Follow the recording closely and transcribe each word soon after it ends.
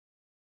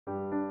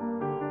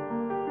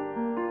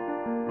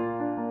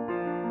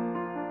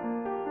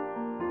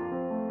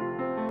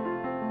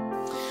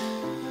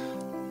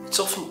It's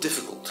often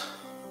difficult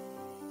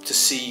to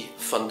see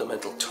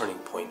fundamental turning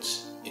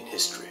points in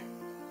history.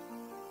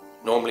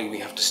 Normally we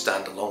have to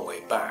stand a long way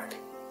back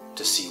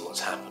to see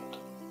what's happened.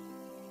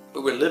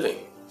 But we're living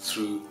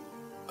through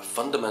a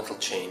fundamental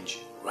change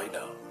right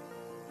now.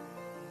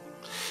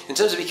 In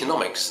terms of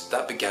economics,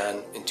 that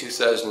began in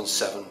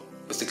 2007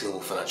 with the global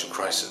financial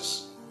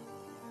crisis.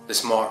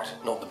 This marked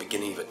not the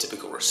beginning of a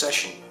typical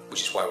recession,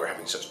 which is why we're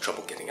having such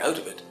trouble getting out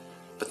of it,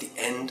 but the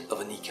end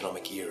of an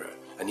economic era,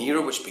 an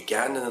era which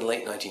began in the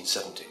late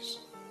 1970s.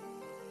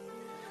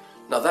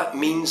 Now that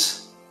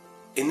means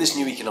in this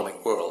new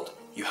economic world,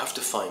 you have to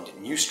find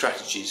new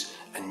strategies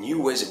and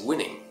new ways of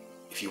winning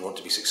if you want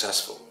to be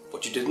successful.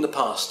 What you did in the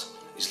past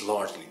is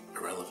largely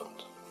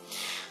irrelevant.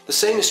 The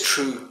same is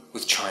true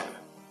with China.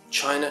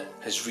 China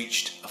has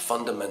reached a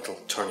fundamental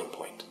turning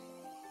point.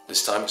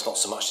 This time it's not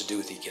so much to do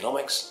with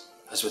economics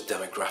as with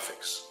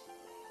demographics.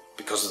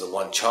 Because of the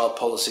one-child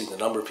policy, the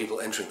number of people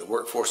entering the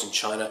workforce in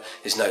China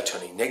is now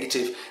turning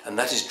negative, and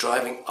that is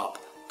driving up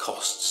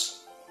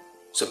costs.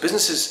 So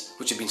businesses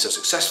which have been so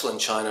successful in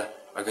China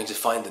are going to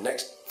find the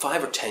next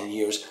 5 or 10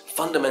 years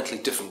fundamentally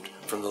different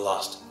from the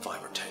last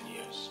 5 or 10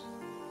 years.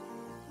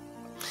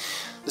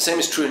 The same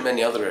is true in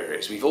many other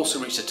areas. We've also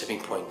reached a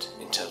tipping point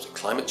in terms of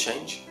climate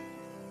change,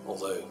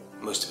 although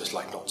most of us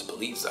like not to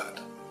believe that,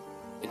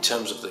 in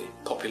terms of the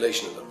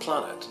population of the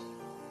planet,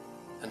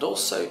 and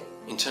also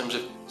in terms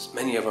of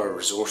many of our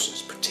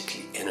resources,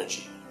 particularly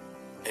energy.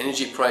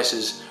 Energy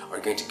prices are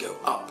going to go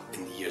up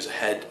in the years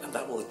ahead, and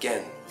that will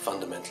again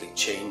fundamentally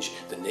change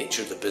the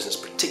nature of the business,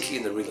 particularly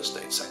in the real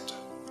estate sector.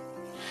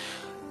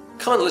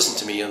 Come and listen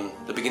to me in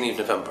the beginning of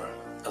November,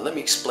 and let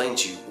me explain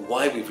to you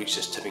why we've reached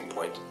this tipping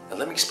point, and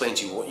let me explain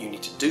to you what you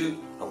need to do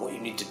and what you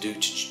need to do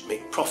to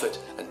make profit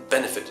and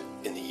benefit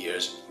in the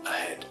years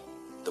ahead.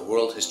 The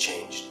world has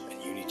changed,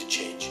 and you need to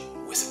change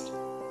with it.